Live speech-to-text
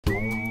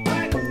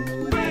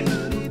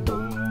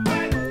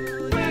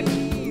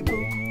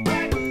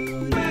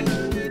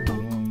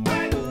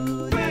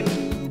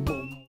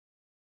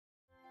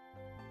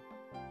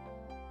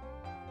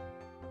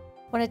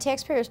When a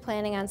taxpayer is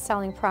planning on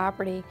selling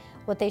property,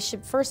 what they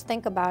should first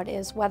think about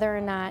is whether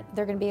or not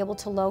they're going to be able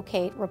to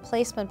locate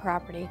replacement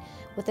property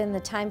within the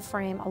time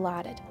frame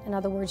allotted, in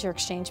other words, your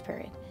exchange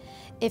period.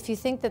 If you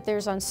think that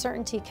there's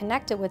uncertainty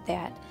connected with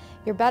that,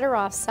 you're better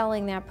off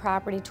selling that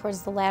property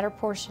towards the latter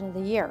portion of the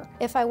year.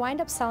 If I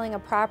wind up selling a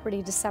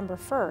property December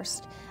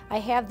 1st, I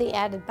have the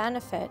added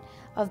benefit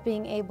of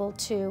being able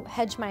to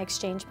hedge my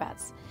exchange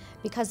bets.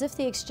 Because if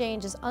the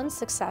exchange is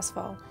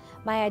unsuccessful,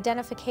 my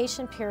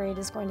identification period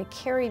is going to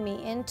carry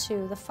me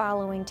into the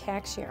following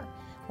tax year.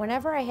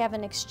 Whenever I have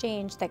an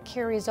exchange that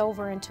carries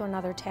over into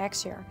another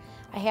tax year,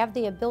 I have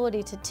the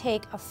ability to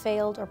take a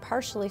failed or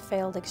partially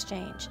failed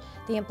exchange,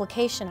 the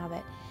implication of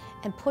it,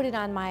 and put it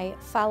on my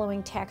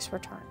following tax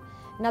return.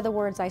 In other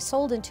words, I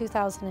sold in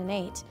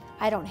 2008,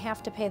 I don't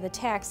have to pay the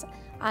tax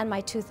on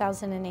my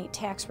 2008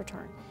 tax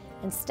return.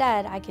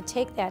 Instead, I could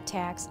take that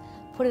tax,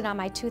 put it on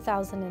my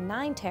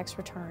 2009 tax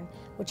return,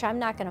 which I'm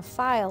not going to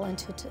file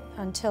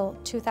until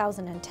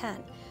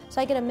 2010.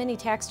 So I get a mini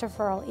tax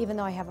deferral even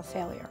though I have a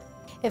failure.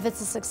 If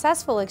it's a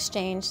successful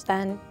exchange,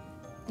 then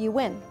you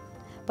win.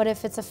 But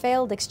if it's a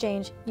failed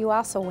exchange, you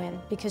also win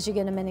because you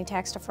get a mini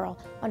tax deferral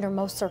under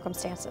most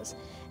circumstances.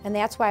 And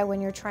that's why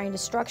when you're trying to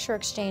structure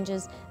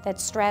exchanges that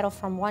straddle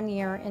from one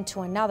year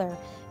into another,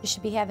 you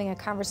should be having a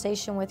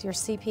conversation with your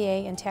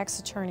CPA and tax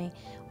attorney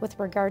with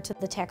regard to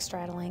the tax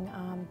straddling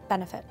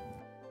benefit.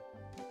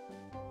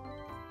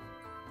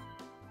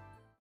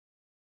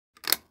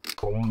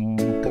 Cool.